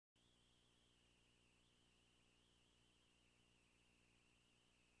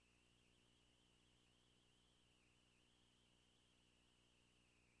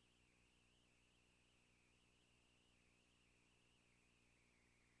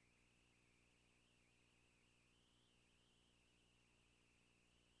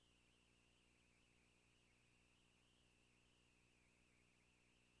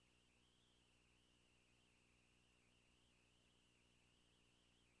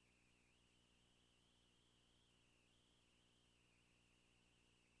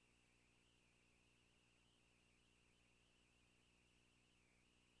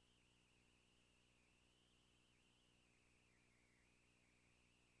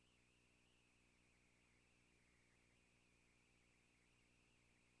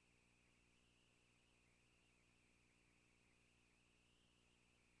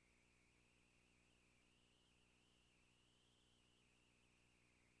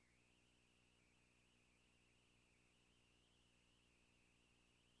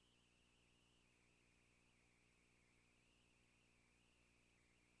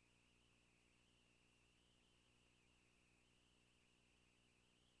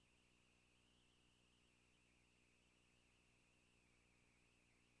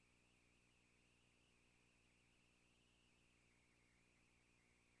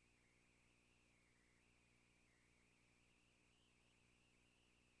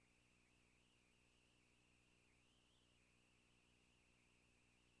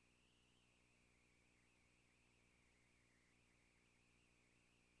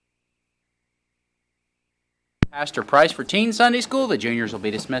Pastor Price for Teen Sunday School. The juniors will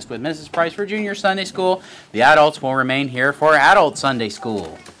be dismissed with Mrs. Price for Junior Sunday School. The adults will remain here for Adult Sunday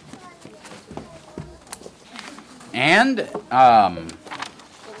School. And,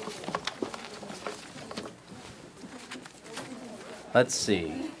 let's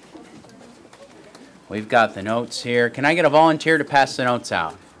see. We've got the notes here. Can I get a volunteer to pass the notes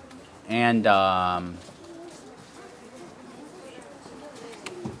out? And,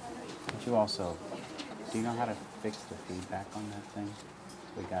 you also, do you know how to fix the feedback on that thing?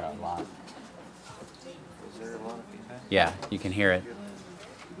 We got a lot. Is there a lot of feedback? Yeah, you can hear it.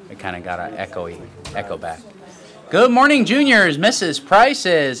 It kind of got an echo back. Good morning, juniors. Mrs. Price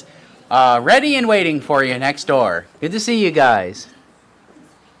is ready and waiting for you next door. Good to see you guys.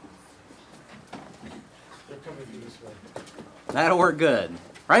 They're coming through this way. That'll work good.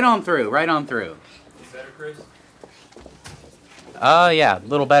 Right on through, right on through. Is better, Chris? Yeah, a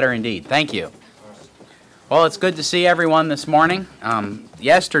little better indeed. Thank you. Well, it's good to see everyone this morning.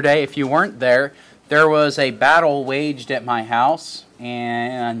 Yesterday, if you weren't there, there was a battle waged at my house,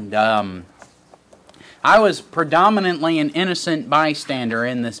 and I was predominantly an innocent bystander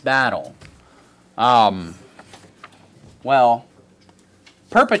in this battle. Well,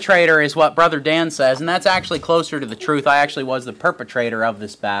 perpetrator is what Brother Dan says, and that's actually closer to the truth. I actually was the perpetrator of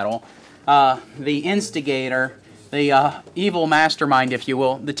this battle. The instigator, the evil mastermind, if you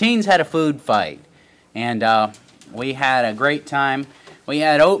will. The teens had a food fight, and we had a great time. We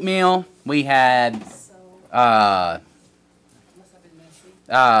had oatmeal, we had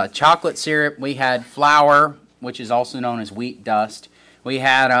chocolate syrup, we had flour, which is also known as wheat dust. We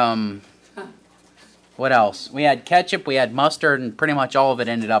had, what else? We had ketchup, we had mustard, and pretty much all of it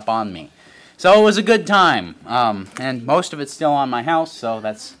ended up on me. So it was a good time, and most of it's still on my house, so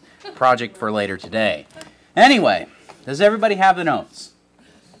that's a project for later today. Anyway, does everybody have the notes?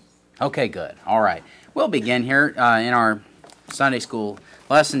 Okay, good. All right. We'll begin here in our Sunday school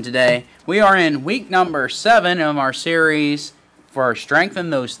lesson today. We are in week number 7 of our series for Strengthen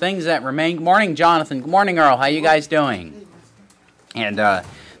Those Things That Remain. Good morning, Jonathan. Good morning, Earl. How you guys doing? And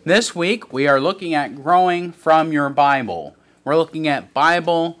this week we are looking at growing from your Bible. We're looking at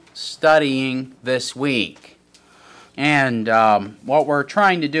Bible studying this week. And what we're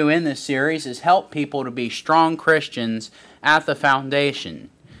trying to do in this series is help people to be strong Christians at the foundation.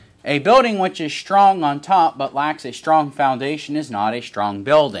 A building which is strong on top but lacks a strong foundation is not a strong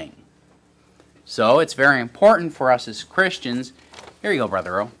building. So it's very important for us as Christians, here you go,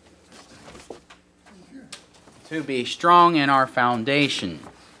 Brother Earl, to be strong in our foundation.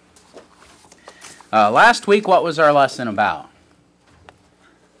 Last week, what was our lesson about?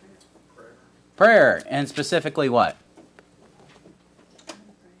 Prayer, and specifically what?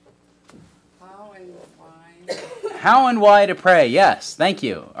 How and why to pray. Yes, thank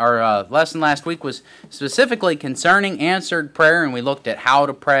you. Our lesson last week was specifically concerning answered prayer, and we looked at how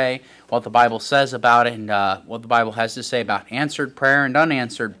to pray, what the Bible says about it, and what the Bible has to say about answered prayer and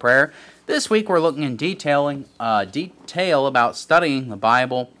unanswered prayer. This week we're looking in detail about studying the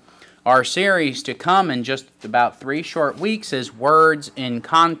Bible. Our series to come in just about 3 short weeks is Words in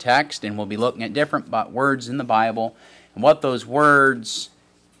Context, and we'll be looking at different words in the Bible and what those words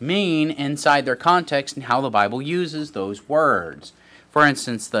mean inside their context and how the Bible uses those words. For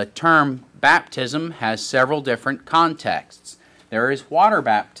instance, the term baptism has several different contexts. There is water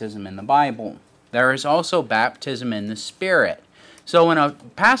baptism in the Bible. There is also baptism in the Spirit. So when a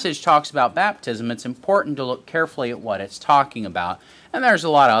passage talks about baptism, it's important to look carefully at what it's talking about. And there's a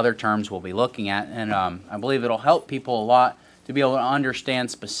lot of other terms we'll be looking at, and I believe it'll help people a lot to be able to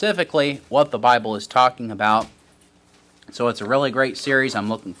understand specifically what the Bible is talking about. So it's a really great series. I'm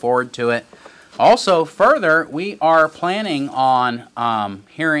looking forward to it. Also, further, we are planning on,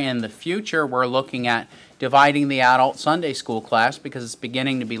 here in the future, we're looking at dividing the adult Sunday school class because it's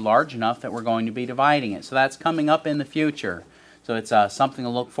beginning to be large enough that we're going to be dividing it. So that's coming up in the future. So it's something to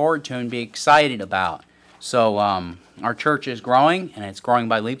look forward to and be excited about. So our church is growing, and it's growing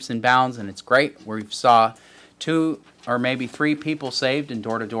by leaps and bounds, and it's great. We saw 2 or maybe 3 people saved in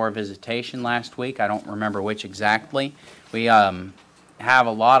door-to-door visitation last week. I don't remember which exactly. We have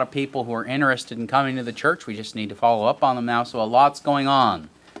a lot of people who are interested in coming to the church. We just need to follow up on them now. So a lot's going on.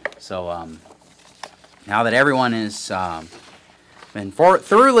 So now that everyone has been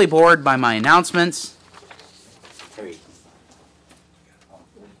thoroughly bored by my announcements.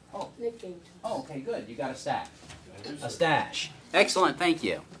 Oh, okay, good. You got a stash. A stash. Excellent, thank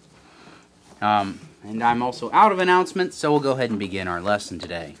you. And I'm also out of announcements, so we'll go ahead and begin our lesson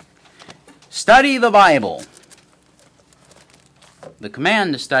today. Study the Bible. The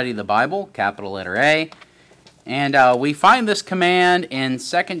command to study the Bible, capital letter A, And we find this command in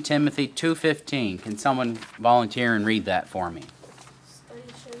 2 Timothy 2:15. Can someone volunteer and read that for me? Study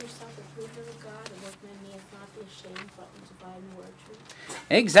to show yourself approved unto God, a workman needeth not be ashamed, but divide in the word of truth.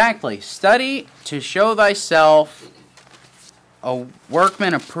 Exactly. Study to show thyself a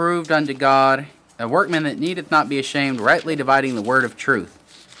workman approved unto God, a workman that needeth not be ashamed, rightly dividing the word of truth.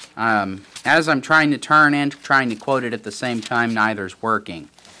 As I'm trying to turn and trying to quote it at the same time, neither's working.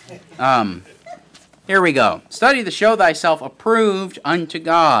 Here we go. Study to show thyself approved unto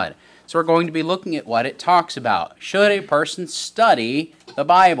God. So we're going to be looking at what it talks about. Should a person study the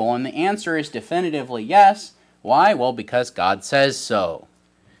Bible? And the answer is definitively yes. Why? Well, because God says so.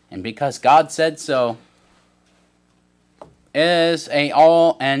 And because God said so is a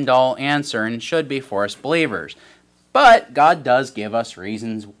all-end-all answer and should be for us believers. But God does give us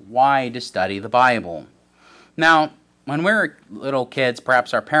reasons why to study the Bible. Now, when we were little kids,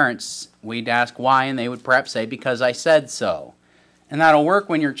 perhaps our parents, we'd ask why, and they would perhaps say, because I said so. And that'll work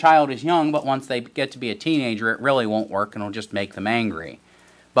when your child is young, but once they get to be a teenager, it really won't work, and it'll just make them angry.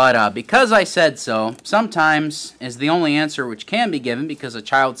 But because I said so, sometimes is the only answer which can be given because a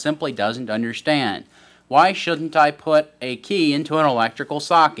child simply doesn't understand. Why shouldn't I put a key into an electrical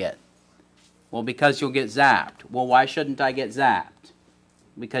socket? Well, because you'll get zapped. Well, why shouldn't I get zapped?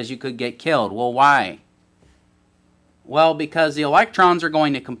 Because you could get killed. Well, why? Well, because the electrons are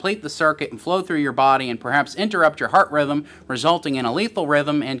going to complete the circuit and flow through your body and perhaps interrupt your heart rhythm, resulting in a lethal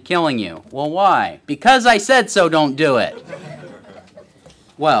rhythm and killing you. Well, why? Because I said so, don't do it.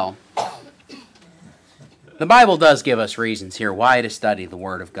 Well, the Bible does give us reasons here why to study the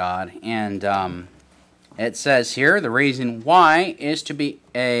Word of God. And it says here the reason why is to be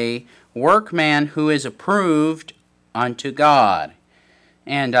a workman who is approved unto God.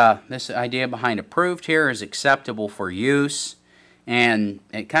 And this idea behind approved here is acceptable for use. And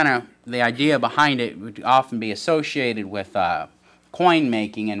it the idea behind it would often be associated with coin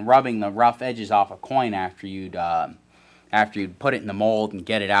making and rubbing the rough edges off a coin after you'd put it in the mold and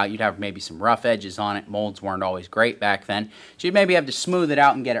get it out. You'd have maybe some rough edges on it. Molds weren't always great back then. So you'd maybe have to smooth it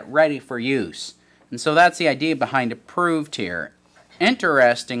out and get it ready for use. And so that's the idea behind approved here.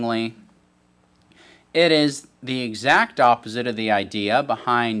 Interestingly, it is the exact opposite of the idea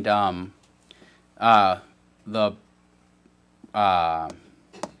behind the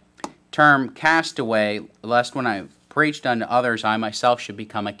term castaway, lest when I preached unto others, I myself should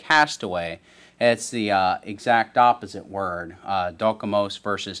become a castaway. It's the exact opposite word, dokimos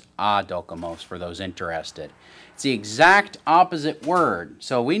versus adokimos, for those interested. It's the exact opposite word.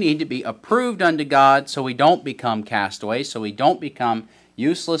 So we need to be approved unto God so we don't become castaways, so we don't become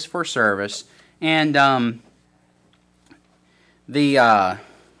useless for service. And the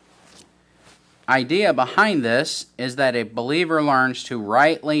idea behind this is that a believer learns to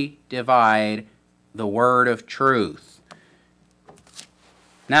rightly divide the word of truth.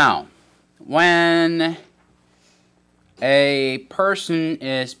 Now, when a person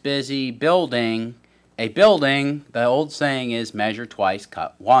is busy building a building, the old saying is measure twice,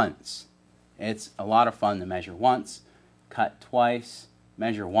 cut once. It's a lot of fun to measure once, cut twice,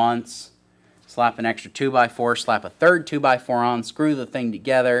 measure once, slap an extra 2x4, slap a third 2x4 on, screw the thing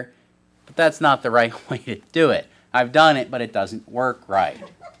together. But that's not the right way to do it. I've done it, but it doesn't work right.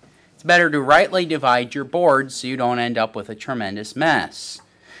 It's better to rightly divide your boards so you don't end up with a tremendous mess.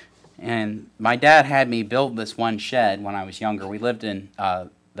 And my dad had me build this one shed when I was younger. We lived in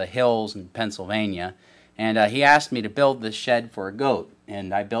the hills in Pennsylvania, and he asked me to build this shed for a goat.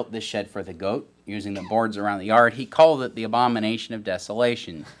 And I built this shed for the goat using the boards around the yard. He called it the abomination of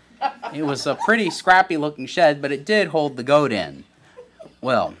desolation. It was a pretty scrappy looking shed, but it did hold the goat in.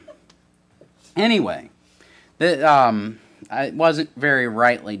 Well, anyway, it wasn't very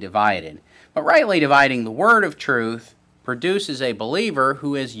rightly divided. But rightly dividing the word of truth produces a believer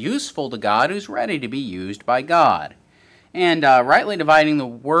who is useful to God, who's ready to be used by God. And rightly dividing the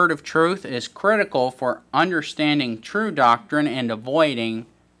word of truth is critical for understanding true doctrine and avoiding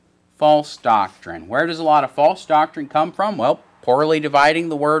false doctrine. Where does a lot of false doctrine come from? Well, poorly dividing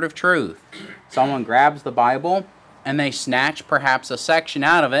the word of truth. Someone grabs the Bible and they snatch perhaps a section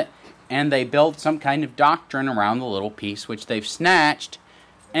out of it and they build some kind of doctrine around the little piece which they've snatched.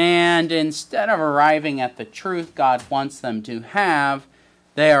 And instead of arriving at the truth God wants them to have,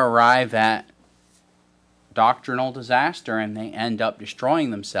 they arrive at doctrinal disaster and they end up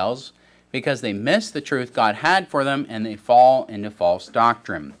destroying themselves because they miss the truth God had for them and they fall into false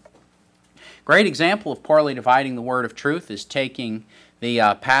doctrine. Great example of poorly dividing the word of truth is taking the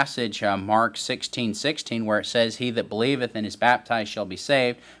passage Mark 16:16 where it says, "He that believeth and is baptized shall be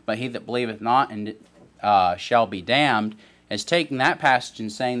saved, but he that believeth not and shall be damned." as taking that passage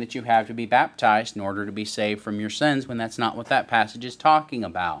and saying that you have to be baptized in order to be saved from your sins, when that's not what that passage is talking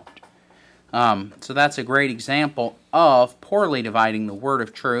about. So that's a great example of poorly dividing the word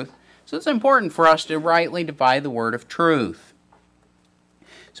of truth. So it's important for us to rightly divide the word of truth.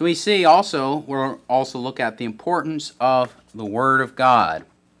 So we'll also look at the importance of the word of God.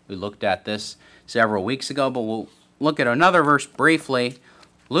 We looked at this several weeks ago, but we'll look at another verse briefly.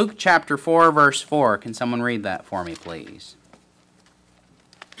 Luke chapter 4, verse 4. Can someone read that for me, please?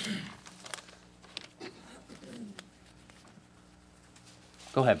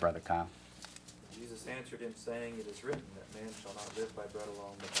 Go ahead, Brother Kyle. Jesus answered him, saying, It is written that man shall not live by bread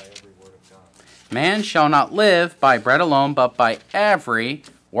alone, but by every word of God. Man shall not live by bread alone, but by every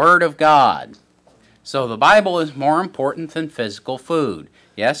word of God. So the Bible is more important than physical food.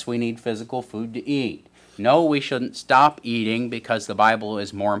 Yes, we need physical food to eat. No, we shouldn't stop eating because the Bible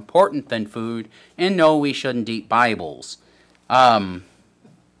is more important than food. And no, we shouldn't eat Bibles. A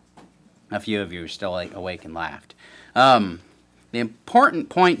few of you are still awake and laughed. The important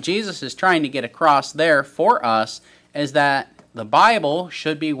point Jesus is trying to get across there for us is that the Bible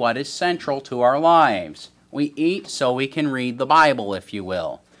should be what is central to our lives. We eat so we can read the Bible, if you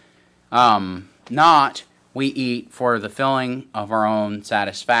will. Not we eat for the filling of our own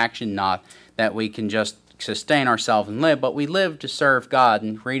satisfaction, not that we can just sustain ourselves and live, but we live to serve God,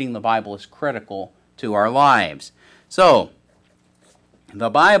 and reading the Bible is critical to our lives. So, the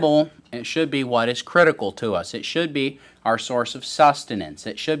Bible, it should be what is critical to us. It should be our source of sustenance.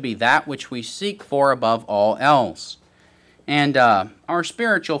 It should be that which we seek for above all else. And our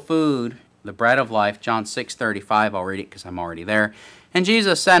spiritual food, the bread of life, John 6:35, I'll read it because I'm already there. And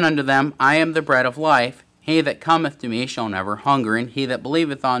Jesus said unto them, I am the bread of life. He that cometh to me shall never hunger, and he that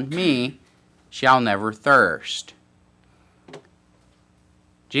believeth on me shall never thirst.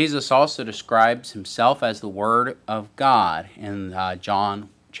 Jesus also describes himself as the Word of God in John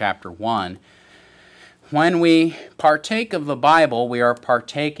chapter 1. When we partake of the Bible, we are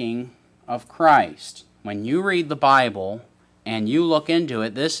partaking of Christ. When you read the Bible and you look into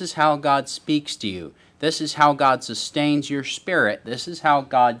it, this is how God speaks to you. This is how God sustains your spirit. This is how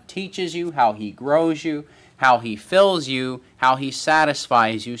God teaches you, how He grows you, how He fills you, how He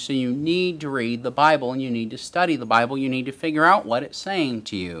satisfies you. So you need to read the Bible and you need to study the Bible. You need to figure out what it's saying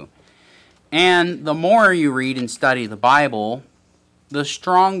to you. And the more you read and study the Bible, the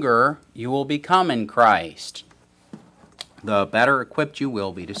stronger you will become in Christ. The better equipped you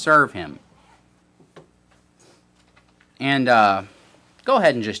will be to serve Him. And go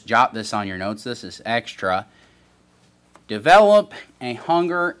ahead and just jot this on your notes. This is extra. Develop a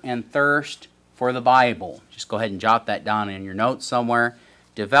hunger and thirst for the Bible. Just go ahead and jot that down in your notes somewhere.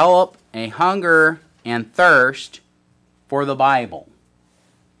 Develop a hunger and thirst for the Bible.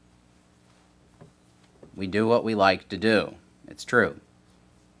 We do what we like to do. It's true.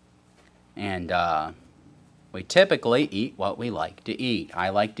 And we typically eat what we like to eat. I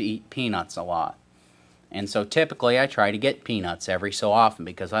like to eat peanuts a lot. And so typically I try to get peanuts every so often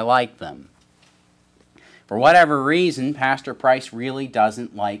because I like them. For whatever reason, Pastor Price really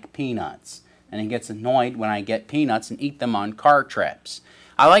doesn't like peanuts. And he gets annoyed when I get peanuts and eat them on car trips.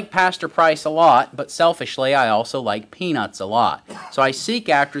 I like Pastor Price a lot, but selfishly I also like peanuts a lot. So I seek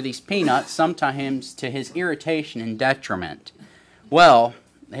after these peanuts, sometimes to his irritation and detriment. Well,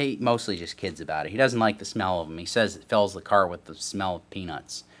 he mostly just kids about it. He doesn't like the smell of them. He says it fills the car with the smell of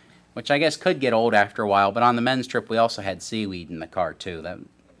peanuts, which I guess could get old after a while. But on the men's trip, we also had seaweed in the car too.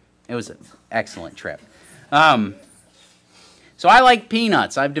 It was an excellent trip. So I like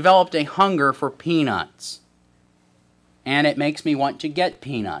peanuts. I've developed a hunger for peanuts. And it makes me want to get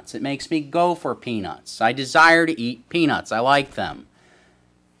peanuts. It makes me go for peanuts. I desire to eat peanuts. I like them.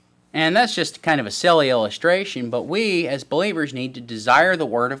 And that's just kind of a silly illustration, but we as believers need to desire the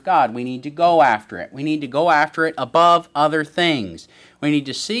Word of God. We need to go after it. We need to go after it above other things. We need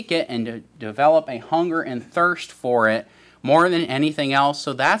to seek it and to develop a hunger and thirst for it more than anything else.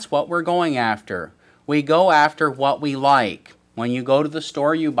 So that's what we're going after. We go after what we like. When you go to the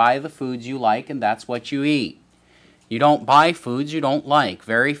store, you buy the foods you like, and that's what you eat. You don't buy foods you don't like.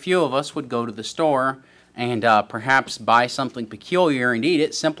 Very few of us would go to the store and perhaps buy something peculiar and eat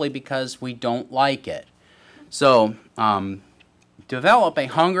it simply because we don't like it. So, develop a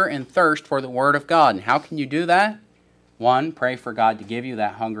hunger and thirst for the Word of God. And how can you do that? 1, pray for God to give you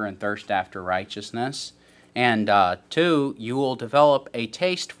that hunger and thirst after righteousness. And 2, you will develop a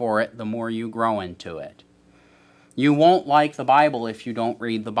taste for it the more you grow into it. You won't like the Bible if you don't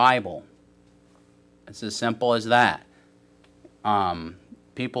read the Bible. It's as simple as that.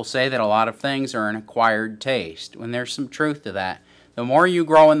 People say that a lot of things are an acquired taste, when there's some truth to that. The more you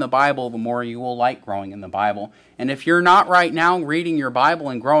grow in the Bible, the more you will like growing in the Bible. And if you're not right now reading your Bible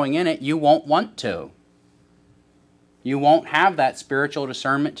and growing in it, you won't want to. You won't have that spiritual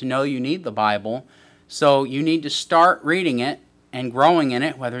discernment to know you need the Bible. So you need to start reading it and growing in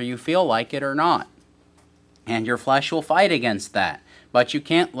it, whether you feel like it or not. And your flesh will fight against that. But you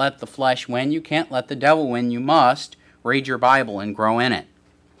can't let the flesh win. You can't let the devil win. You must read your Bible and grow in it.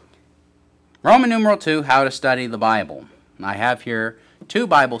 Roman numeral 2, how to study the Bible. I have here 2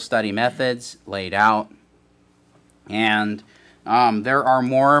 Bible study methods laid out. And there are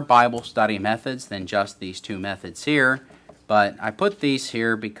more Bible study methods than just these 2 methods here. But I put these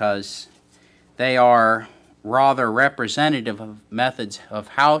here because they are rather representative of methods of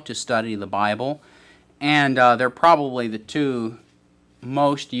how to study the Bible. And they're probably the 2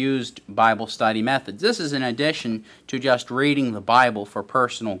 most used Bible study methods. This is in addition to just reading the Bible for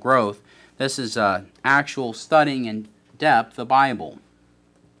personal growth. This is actual studying in depth the Bible.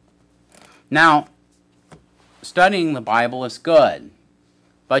 Now, studying the Bible is good,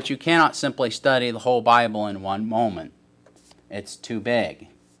 but you cannot simply study the whole Bible in one moment. It's too big.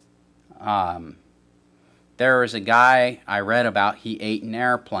 There was a guy I read about, he ate an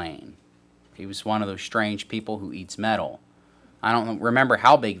airplane. He was one of those strange people who eats metal. I don't remember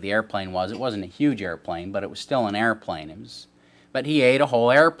how big the airplane was. It wasn't a huge airplane, but it was still an airplane. But he ate a whole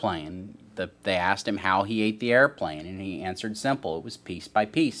airplane. They asked him how he ate the airplane, and he answered simple. It was piece by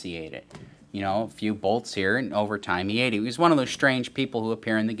piece he ate it. You know, a few bolts here, and over time he ate it. He was one of those strange people who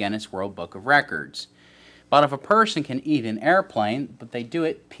appear in the Guinness World Book of Records. But if a person can eat an airplane, but they do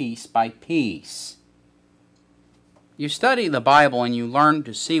it piece by piece. You study the Bible and you learn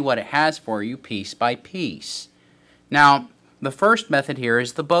to see what it has for you piece by piece. Now, the first method here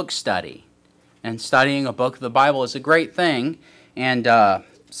is the book study. And studying a book of the Bible is a great thing. And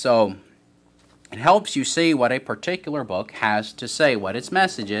so it helps you see what a particular book has to say, what its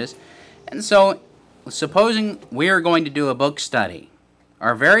message is. And so, supposing we are going to do a book study,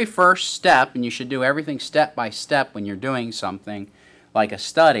 our very first step, and you should do everything step by step when you're doing something like a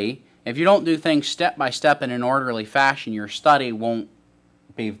study. If you don't do things step by step in an orderly fashion, your study won't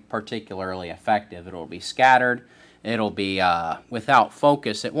be particularly effective. It'll be scattered. It'll be without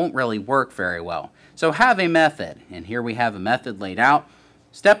focus. It won't really work very well. So have a method, and here we have a method laid out.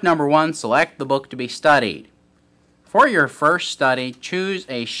 Step number 1, select the book to be studied. For your first study, choose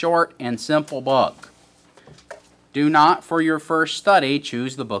a short and simple book. Do not, for your first study,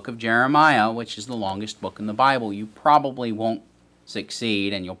 choose the book of Jeremiah, which is the longest book in the Bible. You probably won't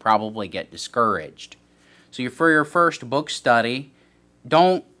succeed, and you'll probably get discouraged. So for your first book study,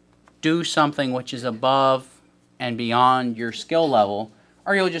 don't do something which is above and beyond your skill level,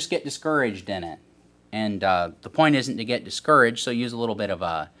 or you'll just get discouraged in it. And the point isn't to get discouraged, so use a little bit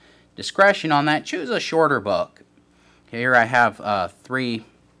of discretion on that. Choose a shorter book. Here I have 3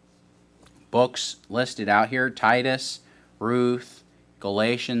 books listed out here. Titus, Ruth,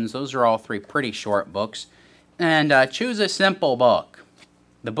 Galatians. Those are all 3 pretty short books. And choose a simple book.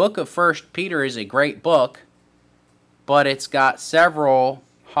 The book of 1 Peter is a great book, but it's got several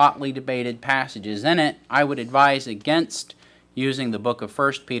hotly debated passages in it. I would advise against using the book of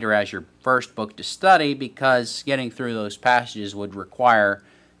 1 Peter as your first book to study, because getting through those passages would require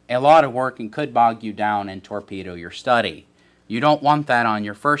a lot of work and could bog you down and torpedo your study. You don't want that on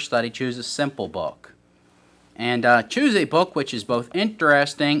your first study. Choose a simple book. And choose a book which is both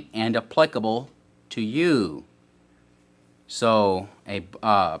interesting and applicable to you. So,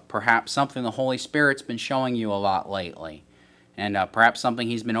 perhaps something the Holy Spirit's been showing you a lot lately. And perhaps something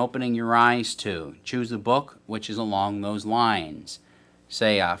He's been opening your eyes to. Choose a book which is along those lines.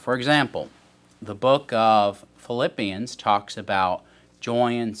 Say, for example, the book of Philippians talks about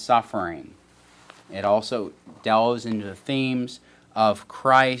joy and suffering. It also delves into the themes of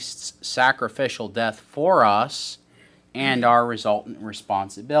Christ's sacrificial death for us and our resultant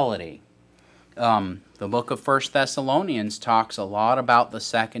responsibility. The book of 1 Thessalonians talks a lot about the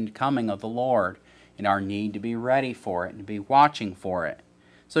second coming of the Lord and our need to be ready for it and to be watching for it.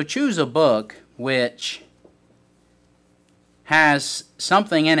 So choose a book which has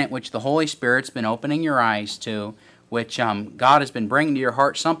something in it which the Holy Spirit's been opening your eyes to, which God has been bringing to your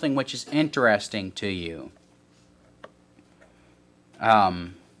heart, something which is interesting to you.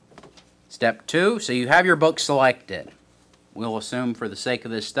 Step 2, so you have your book selected. We'll assume for the sake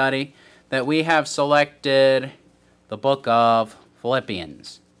of this study that we have selected the book of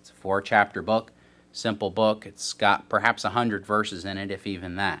Philippians. It's a 4-chapter book, simple book. It's got perhaps 100 verses in it, if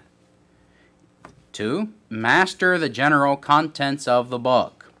even that. 2, master the general contents of the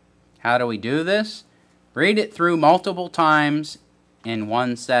book. How do we do this? Read it through multiple times in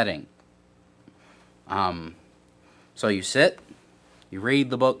one setting. So you sit, You read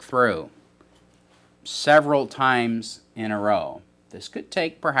the book through several times in a row. This could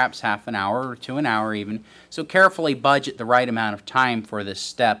take perhaps half an hour or to an hour even, so carefully budget the right amount of time for this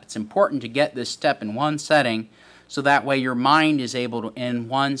step. It's important to get this step in one setting so that way your mind is able to, in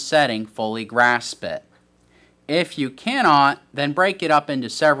one setting, fully grasp it. If you cannot, then break it up into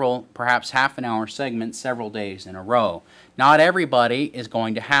several, perhaps half an hour segments several days in a row. Not everybody is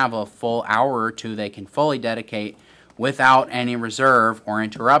going to have a full hour or two they can fully dedicate without any reserve or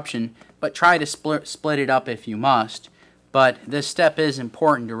interruption, but try to split it up if you must. But this step is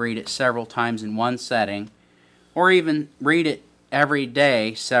important to read it several times in one setting, or even read it every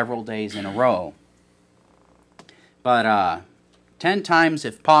day, several days in a row. But 10 times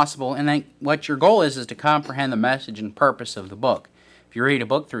if possible, and then what your goal is to comprehend the message and purpose of the book. If you read a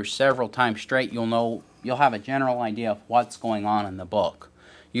book through several times straight, you'll have a general idea of what's going on in the book.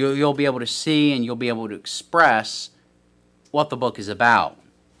 You'll be able to see and you'll be able to express what the book is about.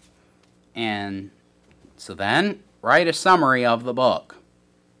 And so then, write a summary of the book.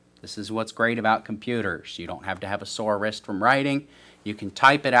 This is what's great about computers. You don't have to have a sore wrist from writing. You can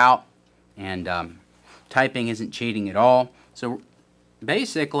type it out, and typing isn't cheating at all. So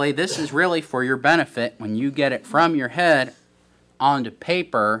basically, this is really for your benefit. When you get it from your head onto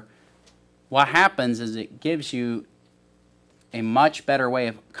paper, what happens is it gives you a much better way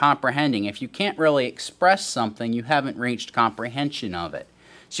of comprehending. If you can't really express something, you haven't reached comprehension of it.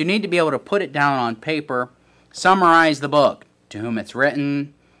 So you need to be able to put it down on paper, summarize the book, to whom it's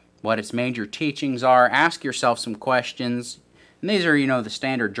written, what its major teachings are, ask yourself some questions. And these are, the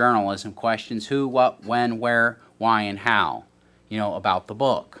standard journalism questions: who, what, when, where, why, and how, about the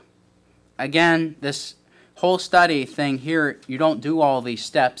book. Again, this whole study thing here, you don't do all these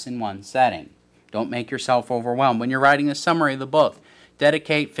steps in one setting. Don't make yourself overwhelmed. When you're writing a summary of the book,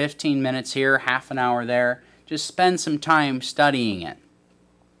 dedicate 15 minutes here, half an hour there. Just spend some time studying it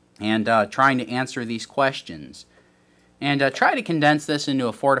and trying to answer these questions. And try to condense this into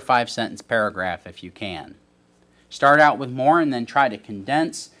a 4 to 5 sentence paragraph if you can. Start out with more and then try to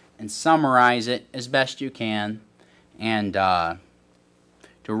condense and summarize it as best you can, and to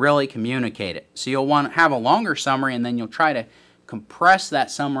really communicate it. So you'll want to have a longer summary, and then you'll try to compress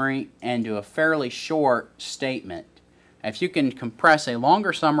that summary into a fairly short statement. If you can compress a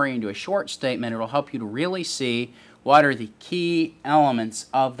longer summary into a short statement, it'll help you to really see what are the key elements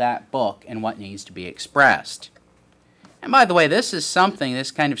of that book and what needs to be expressed. And by the way, this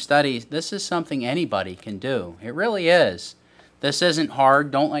kind of study, this is something anybody can do. It really is. This isn't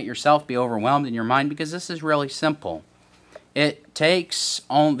hard. Don't let yourself be overwhelmed in your mind, because this is really simple. The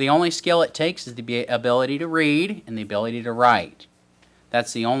only skill it takes is the ability to read and the ability to write.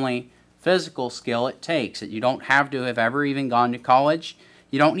 That's the only physical skill it takes. You don't have to have ever even gone to college.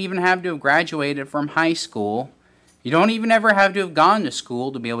 You don't even have to have graduated from high school. You don't even ever have to have gone to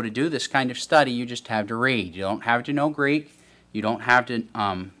school to be able to do this kind of study. You just have to read. You don't have to know Greek. You don't have to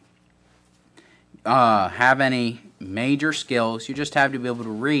have any major skills. You just have to be able to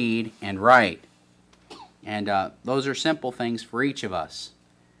read and write. And those are simple things for each of us.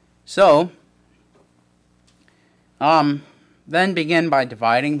 So, then begin by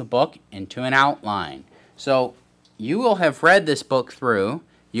dividing the book into an outline. So, you will have read this book through.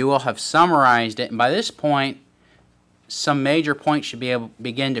 You will have summarized it. And by this point, some major points should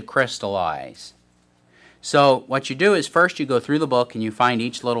begin to crystallize. So what you do is first you go through the book and you find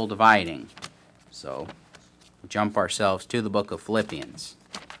each little dividing. So we'll jump ourselves to the book of Philippians.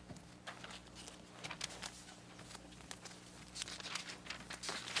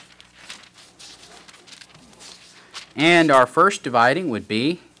 And our first dividing would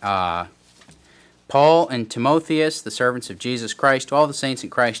be Paul and Timotheus, the servants of Jesus Christ, to all the saints in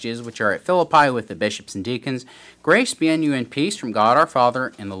Christ Jesus, which are at Philippi with the bishops and deacons. Grace be unto you and peace from God our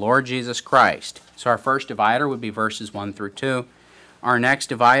Father and the Lord Jesus Christ. So our first divider would be verses 1 through 2. Our next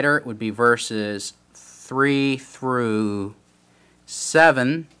divider would be verses 3 through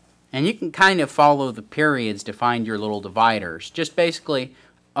 7. And you can kind of follow the periods to find your little dividers. Just basically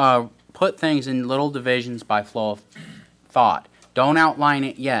put things in little divisions by flow of thought. Don't outline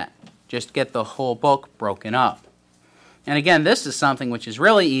it yet. Just get the whole book broken up. And again, this is something which is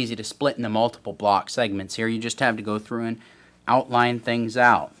really easy to split into multiple block segments here. You just have to go through and outline things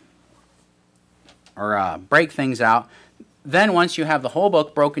out, or break things out. Then once you have the whole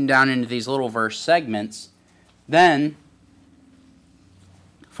book broken down into these little verse segments, then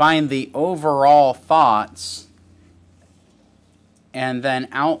find the overall thoughts and then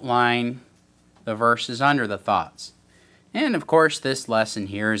outline the verses under the thoughts. And of course, this lesson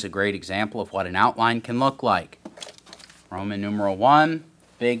here is a great example of what an outline can look like. Roman numeral 1,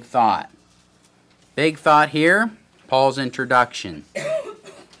 big thought. Big thought here, Paul's introduction.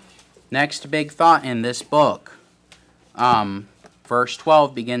 Next big thought in this book. Verse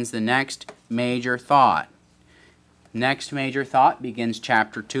 12 begins the next major thought. Next major thought begins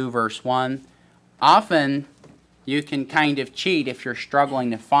chapter 2, verse 1. Often you can kind of cheat if you're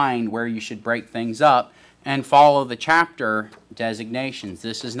struggling to find where you should break things up and follow the chapter designations.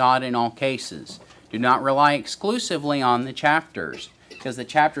 This is not in all cases. Do not rely exclusively on the chapters, because the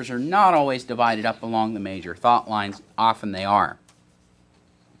chapters are not always divided up along the major thought lines. Often they are.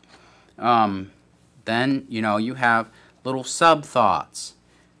 Then, you have little sub-thoughts.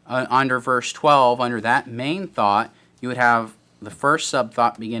 Under verse 12, under that main thought, you would have the first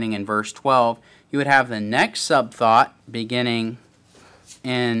sub-thought beginning in verse 12. You would have the next sub-thought beginning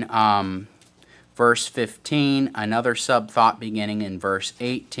in verse 15, another sub-thought beginning in verse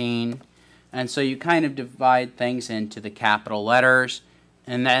 18. And so you kind of divide things into the capital letters,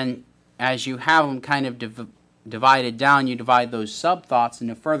 and then as you have them kind of divided down, you divide those sub-thoughts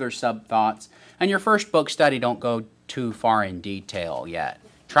into further sub-thoughts. And your first book study, don't go too far in detail yet.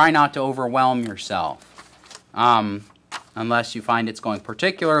 Try not to overwhelm yourself. Unless you find it's going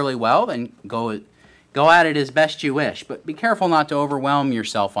particularly well, then go at it as best you wish. But be careful not to overwhelm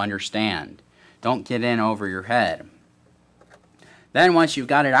yourself, understand. Don't get in over your head. Then once you've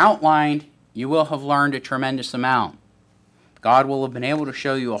got it outlined, you will have learned a tremendous amount. God will have been able to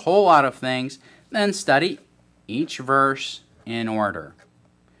show you a whole lot of things. Then study each verse in order.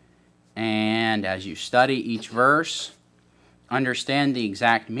 And as you study each verse, understand the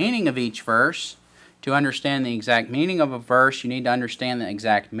exact meaning of each verse. To understand the exact meaning of a verse, you need to understand the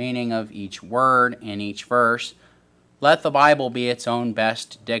exact meaning of each word in each verse. Let the Bible be its own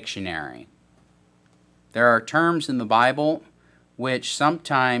best dictionary. There are terms in the Bible which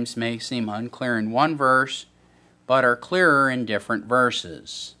sometimes may seem unclear in one verse, but are clearer in different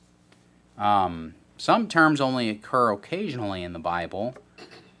verses. Some terms only occur occasionally in the Bible,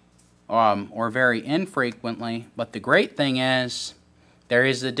 or very infrequently, but the great thing is there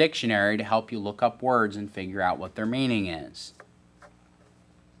is a dictionary to help you look up words and figure out what their meaning is.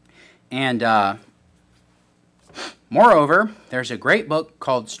 And moreover, there's a great book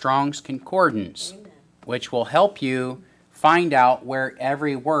called Strong's Concordance, which will help you find out where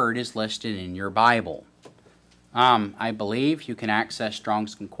every word is listed in your Bible. I believe you can access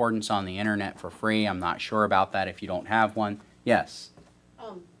Strong's Concordance on the internet for free. I'm not sure about that if you don't have one. Yes?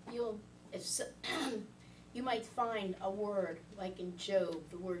 You might find a word, like in Job,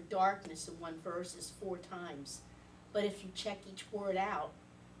 the word darkness in one verse is 4 times. But if you check each word out,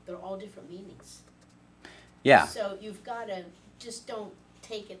 they're all different meanings. Yeah. So you've got to, just don't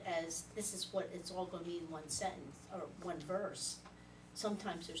take it as this is what it's all going to be in one sentence or one verse.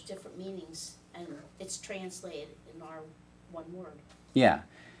 Sometimes there's different meanings, and it's translated in our one word. Yeah.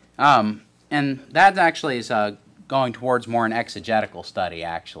 And that actually is going towards more an exegetical study,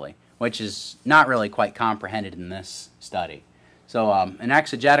 actually, which is not really quite comprehended in this study. So an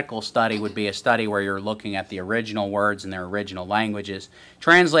exegetical study would be a study where you're looking at the original words in their original languages,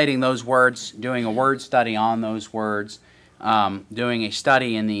 translating those words, doing a word study on those words, doing a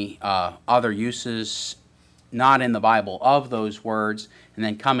study in the other uses not in the Bible of those words, and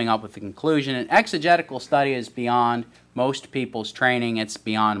then coming up with a conclusion. An exegetical study is beyond most people's training. It's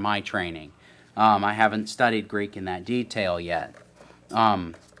beyond my training. I haven't studied Greek in that detail yet.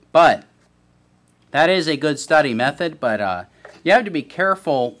 But that is a good study method, but you have to be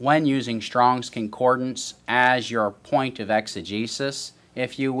careful when using Strong's Concordance as your point of exegesis,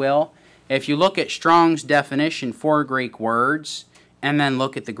 if you will. If you look at Strong's definition for Greek words, and then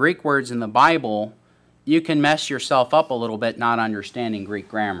look at the Greek words in the Bible, you can mess yourself up a little bit not understanding Greek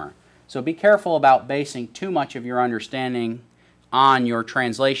grammar. So be careful about basing too much of your understanding on your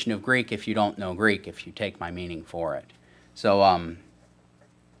translation of Greek if you don't know Greek, if you take my meaning for it. So,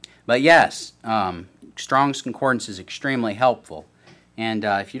 but yes, Strong's Concordance is extremely helpful. And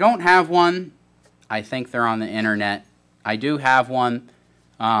if you don't have one, I think they're on the internet. I do have one.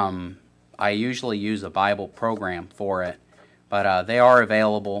 I usually use a Bible program for it, but they are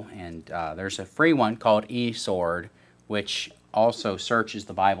available, and there's a free one called eSword, which also searches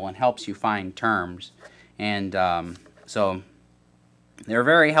the Bible and helps you find terms. And so they're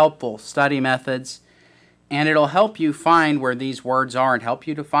very helpful study methods, and it'll help you find where these words are and help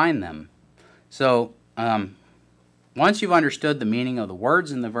you to find them. So once you've understood the meaning of the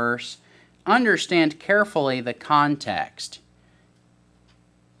words in the verse, understand carefully the context.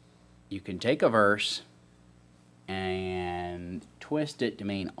 You can take a verse and twist it to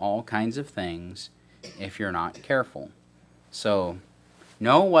mean all kinds of things if you're not careful. So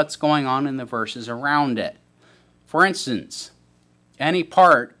know what's going on in the verses around it. For instance, any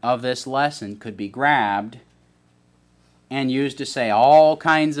part of this lesson could be grabbed and used to say all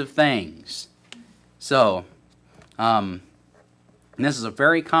kinds of things. So, and this is a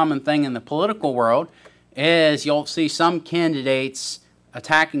very common thing in the political world, is you'll see some candidates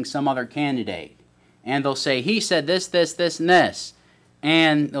attacking some other candidate. And they'll say, he said this, this, this, and this.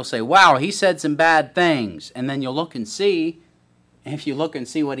 And they'll say, wow, he said some bad things. And then you'll look and see, if you look and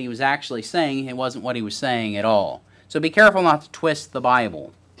see what he was actually saying, it wasn't what he was saying at all. So be careful not to twist the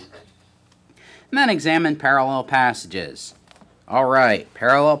Bible. And then examine parallel passages. All right,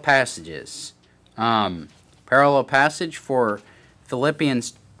 parallel passages. Parallel passage for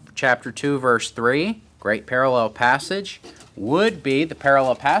Philippians chapter 2, verse 3. Great parallel passage would be the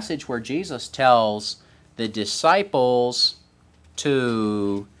parallel passage where Jesus tells the disciples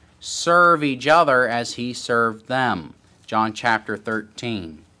to serve each other as he served them. John chapter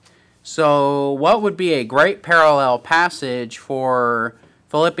 13. So what would be a great parallel passage for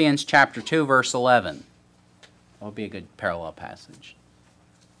Philippians chapter 2, verse 11? That would be a good parallel passage.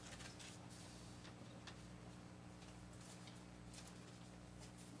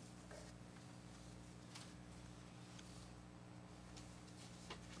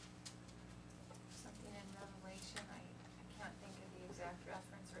 Something in Revelation, I can't think of the exact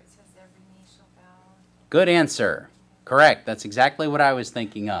reference where it says every knee shall bow. Good answer. Correct. That's exactly what I was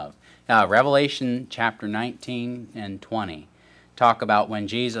thinking of. Revelation chapter 19 and 20 talk about when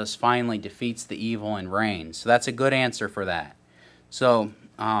Jesus finally defeats the evil and reigns. So that's a good answer for that. So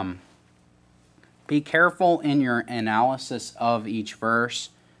be careful in your analysis of each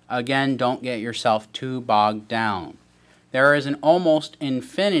verse. Again, don't get yourself too bogged down. There is an almost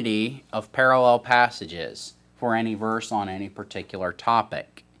infinity of parallel passages for any verse on any particular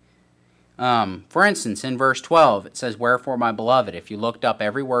topic. For instance, in verse 12, it says, wherefore, my beloved, if you looked up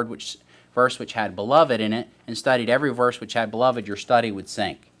every verse which had beloved in it and studied every verse which had beloved, your study would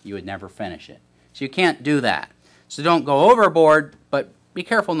sink. You would never finish it. So you can't do that. So don't go overboard, but be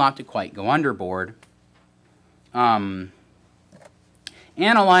careful not to quite go underboard.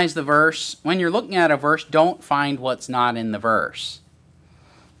 Analyze the verse. When you're looking at a verse, don't find what's not in the verse.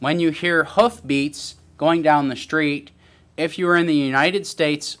 When you hear hoofbeats going down the street, if you are in the United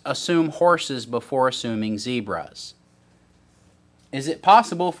States, assume horses before assuming zebras. Is it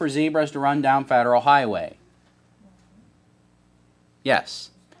possible for zebras to run down Federal Highway? Yes.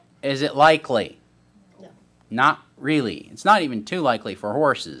 Is it likely? No. Not really. It's not even too likely for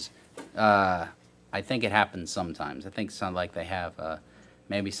horses. I think it happens sometimes. I think it sounds like they have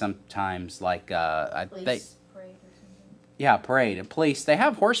maybe sometimes like Police. Parade or something. yeah, parade. Police. They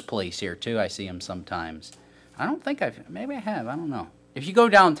have horse police here too. I see them sometimes. I don't think maybe I have. I don't know. If you go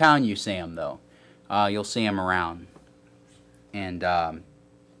downtown, you see them though. You'll see them around. And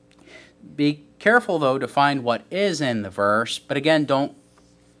be careful though to find what is in the verse. But again, don't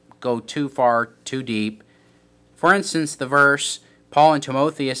go too far, too deep. For instance, the verse, Paul and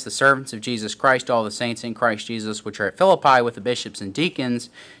Timotheus, the servants of Jesus Christ, all the saints in Christ Jesus, which are at Philippi with the bishops and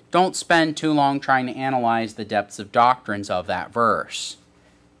deacons, don't spend too long trying to analyze the depths of doctrines of that verse.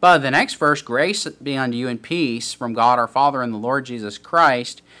 But the next verse, grace be unto you and peace from God our Father and the Lord Jesus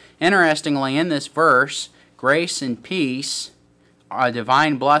Christ. Interestingly, in this verse, grace and peace, a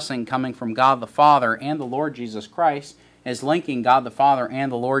divine blessing coming from God the Father and the Lord Jesus Christ, is linking God the Father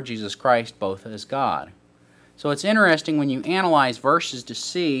and the Lord Jesus Christ both as God. So it's interesting when you analyze verses to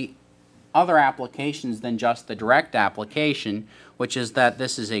see other applications than just the direct application, which is that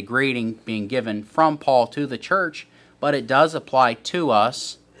this is a greeting being given from Paul to the church, but it does apply to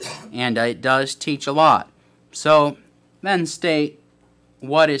us, and it does teach a lot. So then state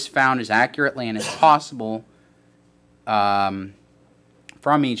what is found as accurately and as possible from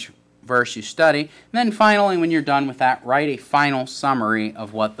each verse you study. And then finally, when you're done with that, write a final summary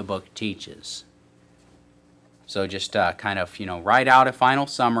of what the book teaches. So just kind of, write out a final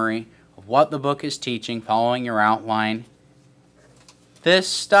summary of what the book is teaching, following your outline. This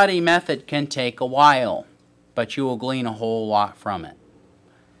study method can take a while, but you will glean a whole lot from it.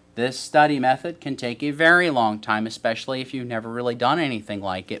 This study method can take a very long time, especially if you've never really done anything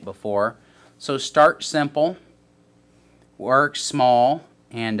like it before. So start simple, work small,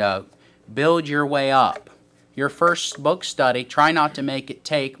 and build your way up. Your first book study, try not to make it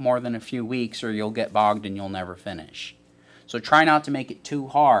take more than a few weeks or you'll get bogged and you'll never finish. So try not to make it too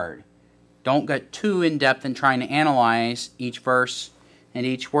hard. Don't get too in-depth in trying to analyze each verse and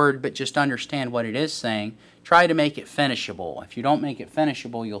each word, but just understand what it is saying. Try to make it finishable. If you don't make it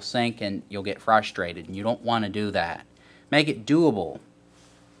finishable, you'll sink and you'll get frustrated, and you don't want to do that. Make it doable.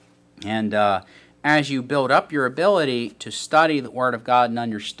 And as you build up your ability to study the Word of God and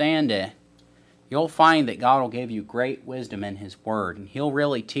understand it, you'll find that God will give you great wisdom in His Word, and He'll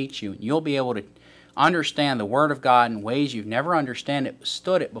really teach you. You'll be able to understand the Word of God in ways you've never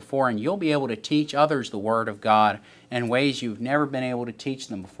understood it before, and you'll be able to teach others the Word of God in ways you've never been able to teach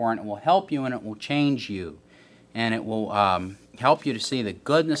them before, and it will help you and it will change you. And it will help you to see the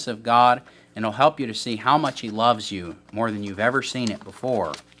goodness of God, and it'll help you to see how much He loves you more than you've ever seen it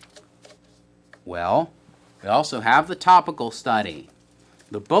before. Well, we also have the topical study.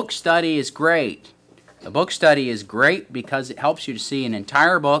 The book study is great. The book study is great because it helps you to see an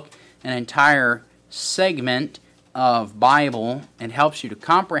entire book, an entire segment of Bible, and helps you to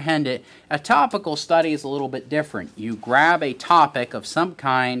comprehend it. A topical study is a little bit different. You grab a topic of some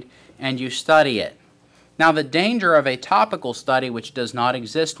kind and you study it. Now, the danger of a topical study, which does not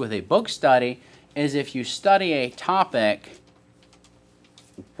exist with a book study, is if you study a topic,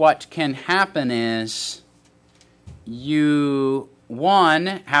 what can happen is you, one,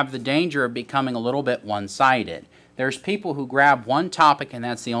 have the danger of becoming a little bit one-sided. There's people who grab one topic and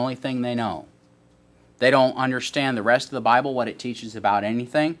that's the only thing they know. They don't understand the rest of the Bible, what it teaches about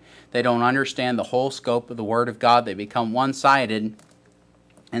anything. They don't understand the whole scope of the Word of God. They become one-sided.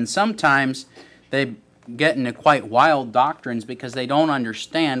 And sometimes they get into quite wild doctrines because they don't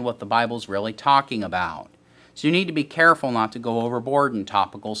understand what the Bible's really talking about. So you need to be careful not to go overboard in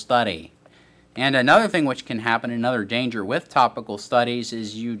topical study. And another thing which can happen, another danger with topical studies,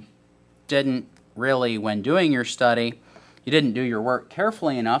 is you didn't really, when doing your study, you didn't do your work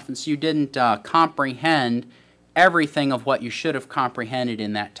carefully enough, and so you didn't comprehend everything of what you should have comprehended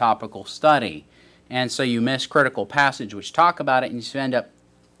in that topical study. And so you miss critical passage which talk about it, and you end up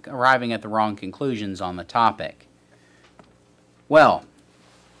arriving at the wrong conclusions on the topic. Well,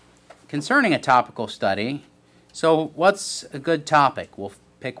 concerning a topical study, so what's a good topic? We'll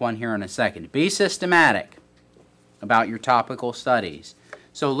pick one here in a second. Be systematic about your topical studies.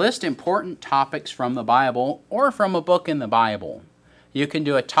 So list important topics from the Bible or from a book in the Bible. You can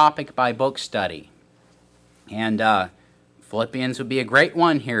do a topic by book study. And Philippians would be a great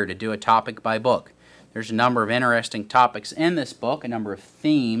one here to do a topic by book. There's a number of interesting topics in this book, a number of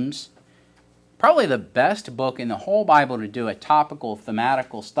themes. Probably the best book in the whole Bible to do a topical,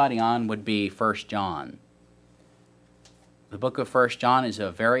 thematical study on would be 1 John. The book of 1 John is a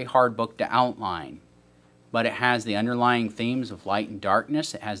very hard book to outline, but it has the underlying themes of light and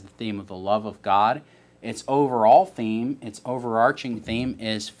darkness. It has the theme of the love of God. Its overall theme, its overarching theme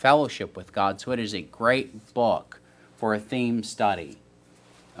is fellowship with God. So it is a great book for a theme study.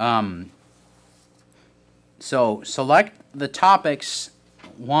 So select the topics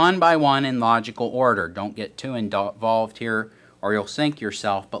one by one in logical order. Don't get too involved here or you'll sink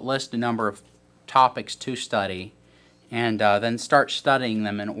yourself, but list a number of topics to study and then start studying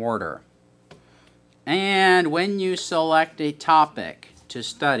them in order. And when you select a topic to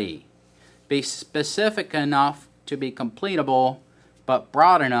study, be specific enough to be completable, but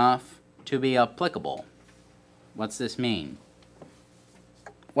broad enough to be applicable. What's this mean?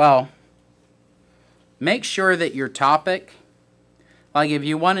 Well, make sure that your topic, like if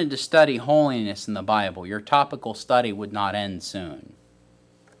you wanted to study holiness in the Bible, your topical study would not end soon.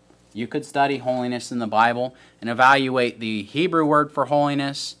 You could study holiness in the Bible and evaluate the Hebrew word for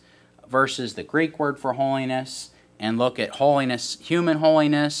holiness versus the Greek word for holiness, and look at holiness, human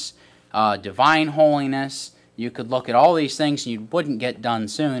holiness, divine holiness. You could look at all these things and you wouldn't get done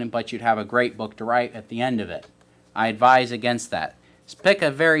soon, but you'd have a great book to write at the end of it. I advise against that. Just pick a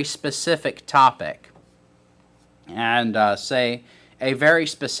very specific topic. And say a very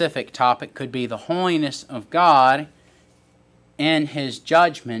specific topic could be the holiness of God in His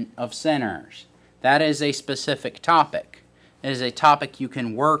judgment of sinners. That is a specific topic. It is a topic you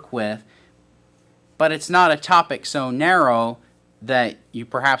can work with, but it's not a topic so narrow that you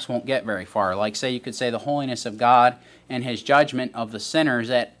perhaps won't get very far. Like, say, you could say the holiness of God and His judgment of the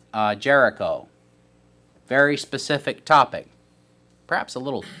sinners at Jericho. Very specific topic. Perhaps a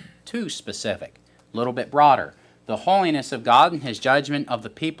little too specific, a little bit broader. The holiness of God and His judgment of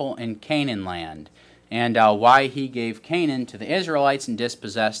the people in Canaan land, and why He gave Canaan to the Israelites and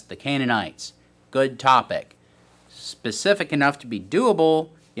dispossessed the Canaanites. Good topic. Specific enough to be doable,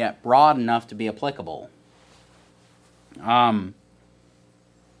 yet broad enough to be applicable.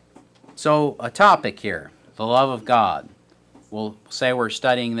 So a topic here, the love of God. We'll say we're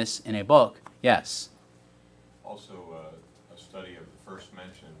studying this in a book. Yes? Also, a study of the first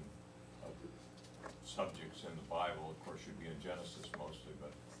mention of subjects in the Bible, of course, should be in Genesis mostly,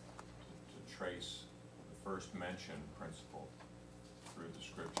 but to trace the first mention principle through the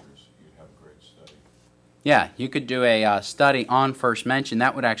Scriptures, you'd have a great study. Yeah, you could do a study on first mention.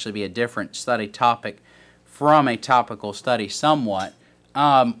 That would actually be a different study topic from a topical study somewhat.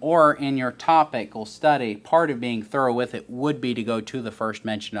 Or in your topical study, part of being thorough with it would be to go to the first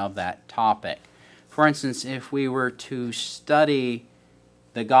mention of that topic. For instance, if we were to study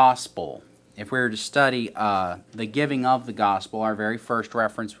the gospel, if we were to study the giving of the gospel, our very first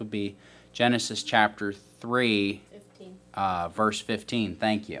reference would be Genesis chapter 3, 15. Verse 15.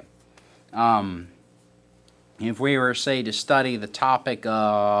 Thank you. If we were, say, to study the topic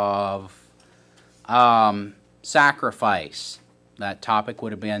of sacrifice, that topic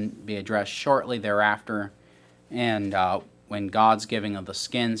would have be addressed shortly thereafter, and when God's giving of the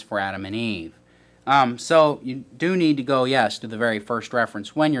skins for Adam and Eve. So you do need to go, yes, to the very first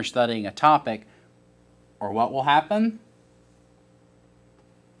reference when you're studying a topic, or what will happen?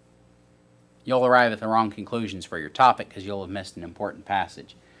 You'll arrive at the wrong conclusions for your topic because you'll have missed an important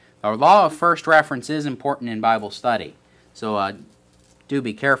passage. The law of first reference is important in Bible study, so do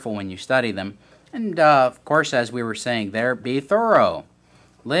be careful when you study them. And, of course, as we were saying there, be thorough.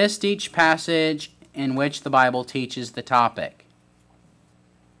 List each passage in which the Bible teaches the topic.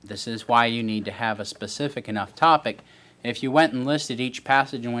 This is why you need to have a specific enough topic. If you went and listed each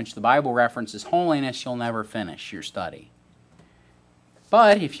passage in which the Bible references holiness, you'll never finish your study.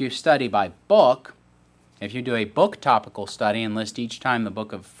 But if you study by book, if you do a book topical study and list each time the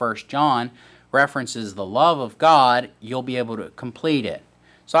book of 1 John references the love of God, you'll be able to complete it.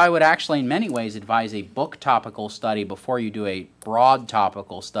 So I would actually in many ways advise a book topical study before you do a broad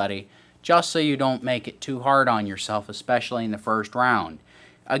topical study, just so you don't make it too hard on yourself, especially in the first round.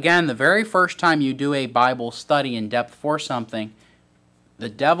 Again, the very first time you do a Bible study in depth for something, the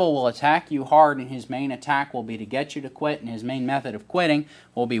devil will attack you hard, and his main attack will be to get you to quit, and his main method of quitting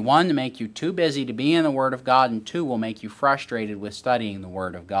will be, 1, to make you too busy to be in the Word of God, and 2, will make you frustrated with studying the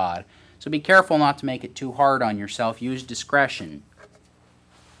Word of God. So be careful not to make it too hard on yourself. Use discretion.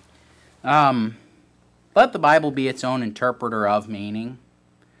 Let the Bible be its own interpreter of meaning.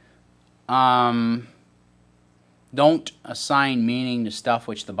 Don't assign meaning to stuff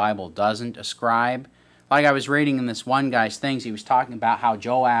which the Bible doesn't ascribe. Like I was reading in this one guy's things, he was talking about how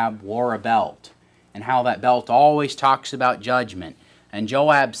Joab wore a belt, and how that belt always talks about judgment. And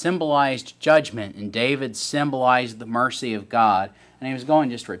Joab symbolized judgment, and David symbolized the mercy of God. And he was going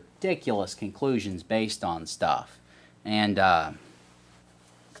just ridiculous conclusions based on stuff. And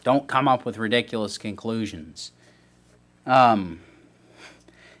don't come up with ridiculous conclusions.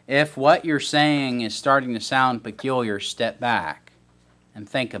 If what you're saying is starting to sound peculiar, step back and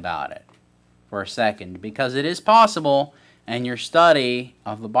think about it for a second, because it is possible in your study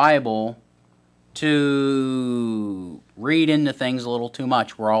of the Bible to read into things a little too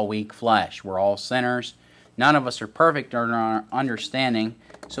much. We're all weak flesh. We're all sinners. None of us are perfect in our understanding,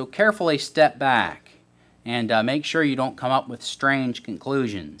 so carefully step back and make sure you don't come up with strange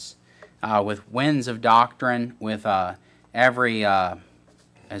conclusions, with winds of doctrine, with every...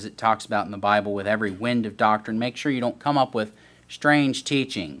 as it talks about in the Bible, with every wind of doctrine. Make sure you don't come up with strange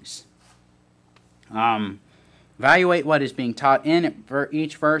teachings. Evaluate what is being taught in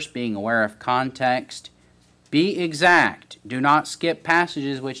each verse, being aware of context. Be exact. Do not skip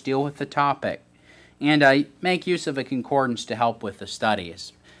passages which deal with the topic. And make use of a concordance to help with the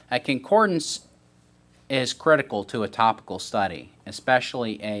studies. A concordance is critical to a topical study,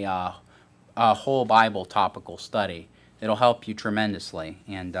 especially a whole Bible topical study. It'll help you tremendously.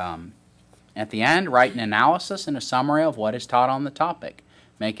 And at the end, write an analysis and a summary of what is taught on the topic.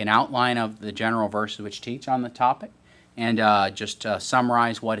 Make an outline of the general verses which teach on the topic, and just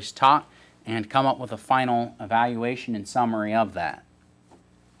summarize what is taught, and come up with a final evaluation and summary of that.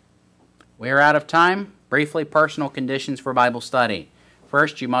 We are out of time. Briefly, personal conditions for Bible study.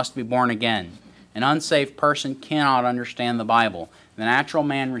 First, you must be born again. An unsaved person cannot understand the Bible. The natural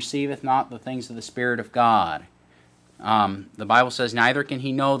man receiveth not the things of the Spirit of God. The Bible says, neither can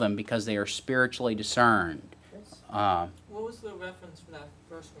he know them, because they are spiritually discerned. What was the reference from that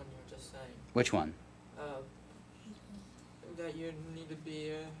first one you were just saying? Which one? That you need to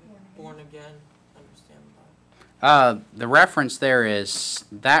be born again, understand the Bible. The reference there is,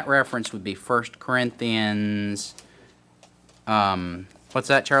 that reference would be 1 Corinthians, what's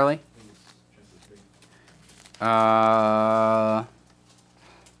that, Charlie?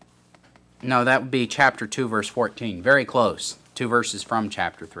 No, that would be chapter 2, verse 14. Very close. 2 verses from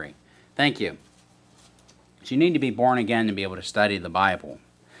chapter 3. Thank you. So you need to be born again to be able to study the Bible.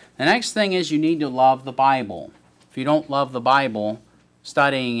 The next thing is you need to love the Bible. If you don't love the Bible,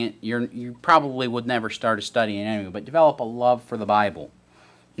 studying it, you probably would never start a study anyway, but develop a love for the Bible.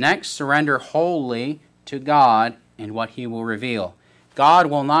 Next, surrender wholly to God and what He will reveal. God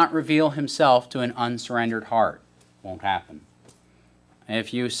will not reveal Himself to an unsurrendered heart. Won't happen.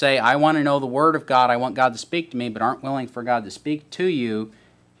 If you say, I want to know the Word of God, I want God to speak to me, but aren't willing for God to speak to you,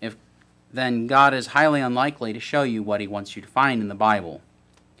 then God is highly unlikely to show you what He wants you to find in the Bible.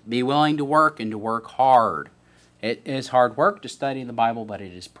 Be willing to work and to work hard. It is hard work to study the Bible, but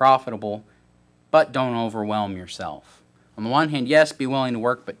it is profitable. But don't overwhelm yourself. On the one hand, yes, be willing to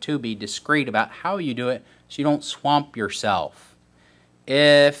work, but two, be discreet about how you do it so you don't swamp yourself.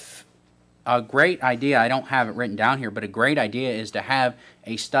 If a great idea, I don't have it written down here, but a great idea is to have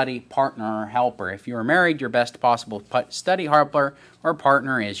a study partner or helper. If you are married, your best possible study helper or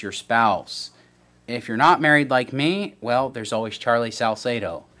partner is your spouse. If you're not married like me, well, there's always Charlie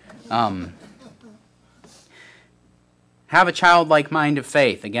Salcedo. Have a childlike mind of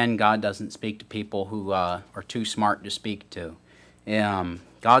faith. Again, God doesn't speak to people who are too smart to speak to.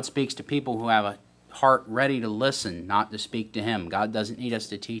 God speaks to people who have a heart ready to listen, not to speak to Him. God doesn't need us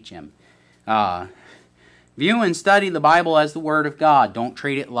to teach Him. View and study the Bible as the Word of God. Don't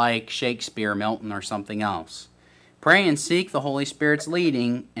treat it like Shakespeare, Milton, or something else. Pray and seek the Holy Spirit's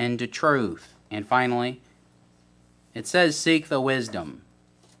leading into truth. And finally, it says seek the wisdom.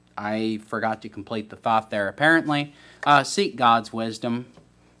 I forgot to complete the thought there. Apparently, seek God's wisdom.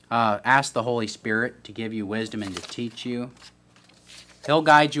 Ask the Holy Spirit to give you wisdom and to teach you. He'll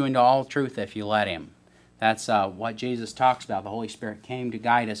guide you into all truth if you let Him. That's what Jesus talks about. The Holy Spirit came to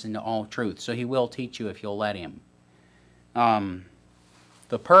guide us into all truth. So He will teach you if you'll let Him.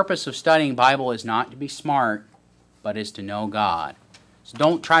 The purpose of studying Bible is not to be smart, but is to know God. So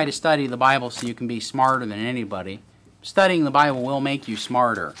don't try to study the Bible so you can be smarter than anybody. Studying the Bible will make you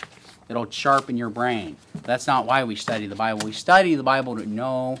smarter. It'll sharpen your brain. That's not why we study the Bible. We study the Bible to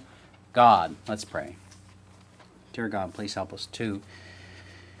know God. Let's pray. Dear God, please help us to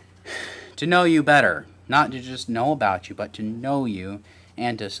know you better. Not to just know about you, but to know you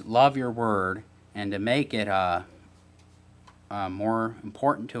and to love your word and to make it more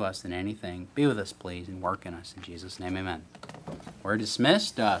important to us than anything. Be with us, please, and work in us. In Jesus' name, amen. We're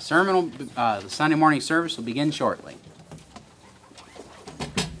dismissed. The Sunday morning service will begin shortly.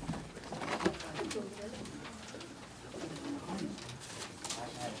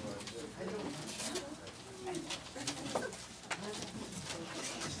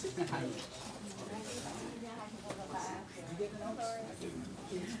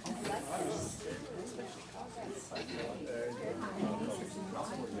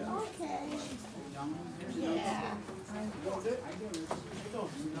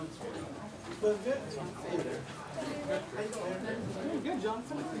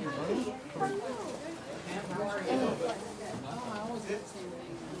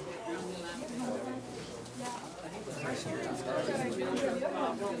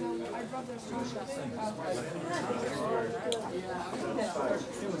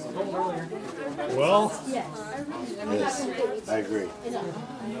 Well, yes, I agree.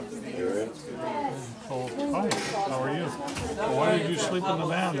 You're right. Oh, hi, how are you? Well, why did you sleep in the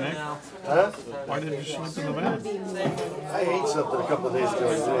van, Nick? Huh? Why did you sleep in the van? I ate something a couple of days ago.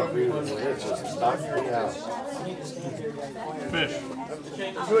 I didn't agree with it. It just knocked me out. Fish.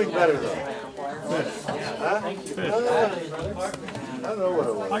 I'm doing better though. Fish. Huh? Fish. I don't know what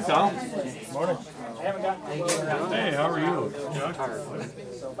it was. Hi, Kyle. Morning. Hey, how are you? Chuck?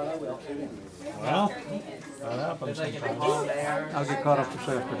 Well, that happens sometimes. I'll get caught up this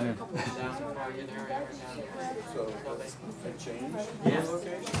afternoon. So, it changed? Yes.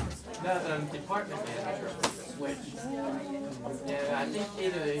 The department manager switched. Yeah, I think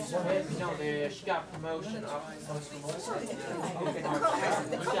either she got promotion up. He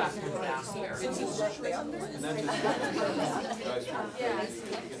got moved down here. And then guys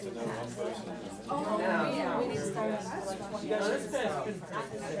get to know one person. Yeah, we didn't start on that one. No, this has been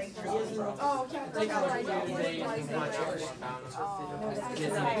pretty consistent. Oh, okay. It takes like 2 days to watch everyone found us. It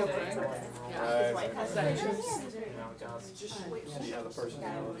doesn't make sense. See how the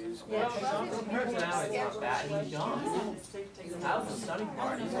personalities. Well, the personality's not bad. He's young. That was a study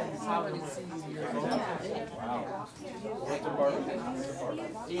party. He's probably 60 years old. Wow. What department?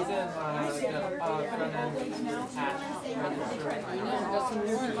 He's in the front end.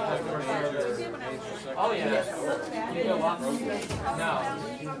 Oh yeah. You go up. No.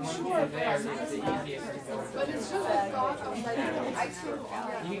 From there, it's the easiest to go.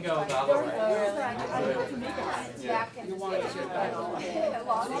 You can go the other way. You want to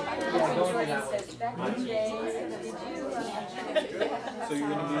So you're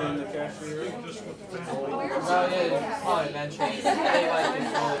gonna be in the cashier? Well, yeah, probably eventually. They like to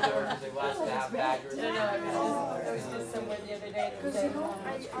control the door because they left to have baggers. I was just somewhere the other day that said,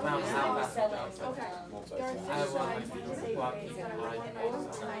 Around how fast it goes. I have one like walking behind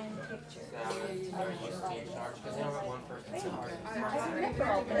me. They're used to being charged because they don't have one person in charge.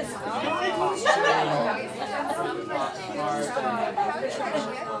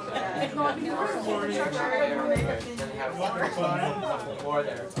 have a couple more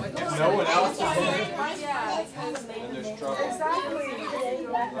there. If no one else is there, then there's trouble.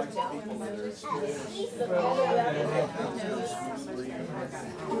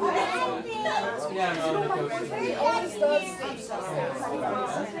 Yeah, no,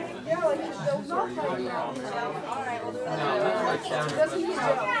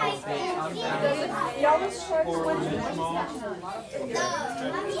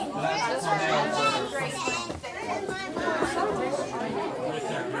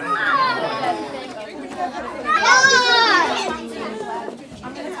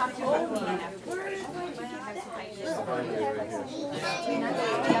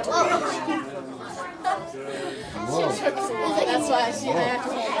 That's why I have to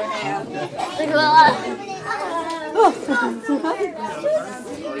hold her hand.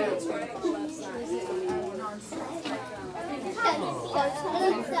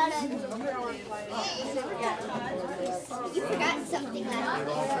 You forgot something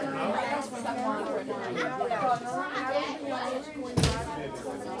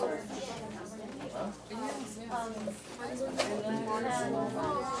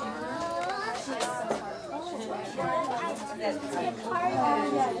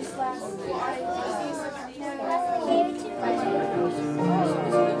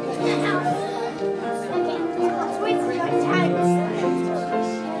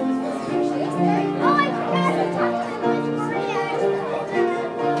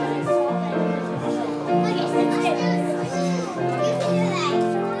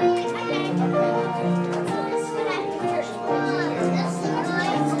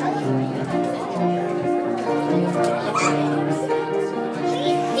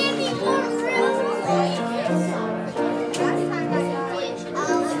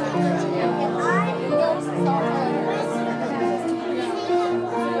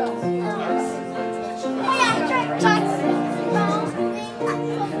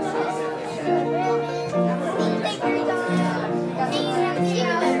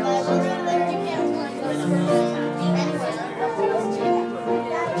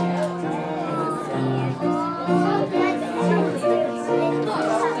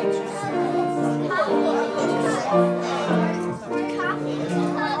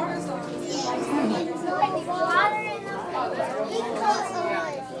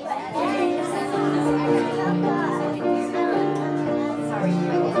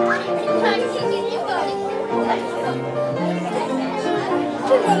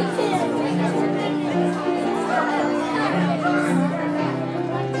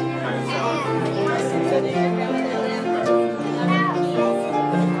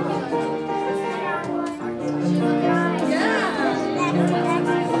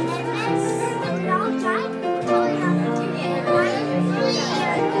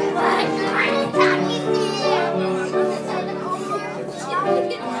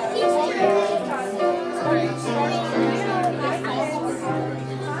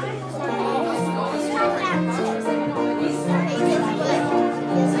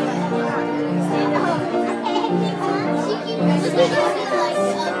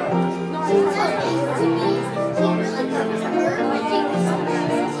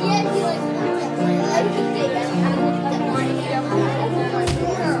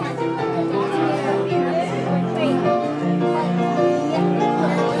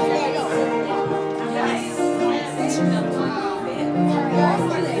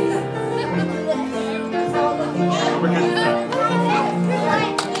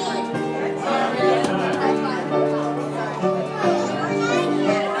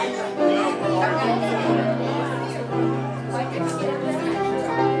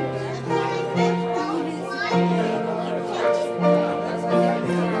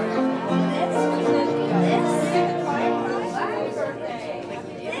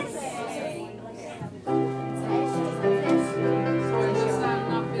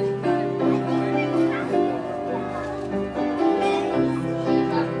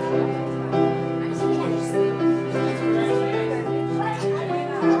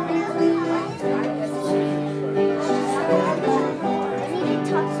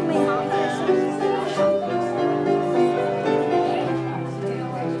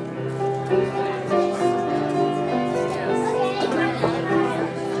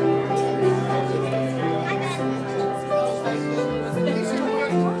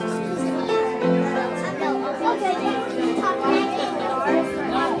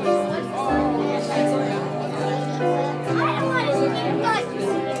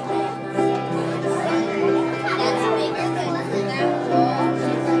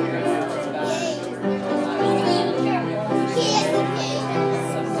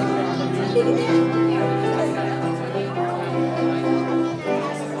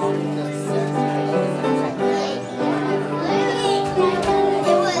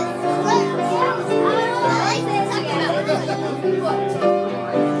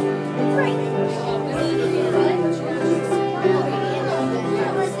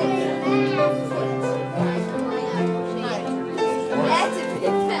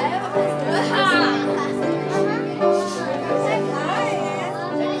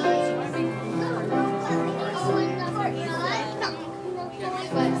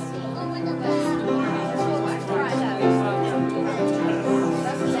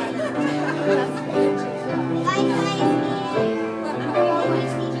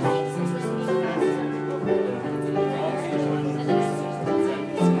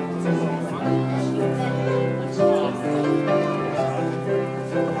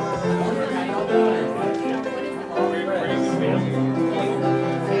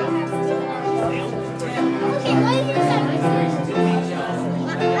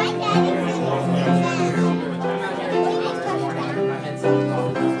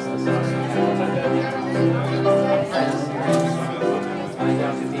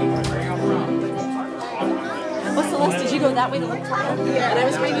that way to look for her. And I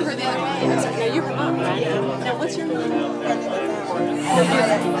was reading her the other day, and I was like, now you're her mom, right? Now what's your name? My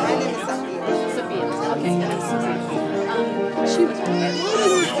name is Sophia. Sophia. Okay, good. She was I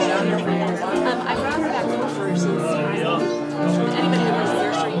brought her back over since anybody that works in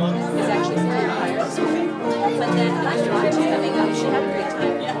nursery is actually Sophia hired. But then after she had a great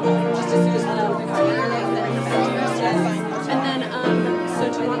time. Just as soon as the little and then, so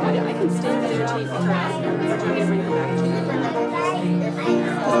do you want me to, I can stay there to take the trash, or do you want me to bring her back to you?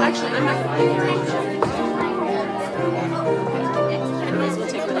 Actually, I'm not going to be here.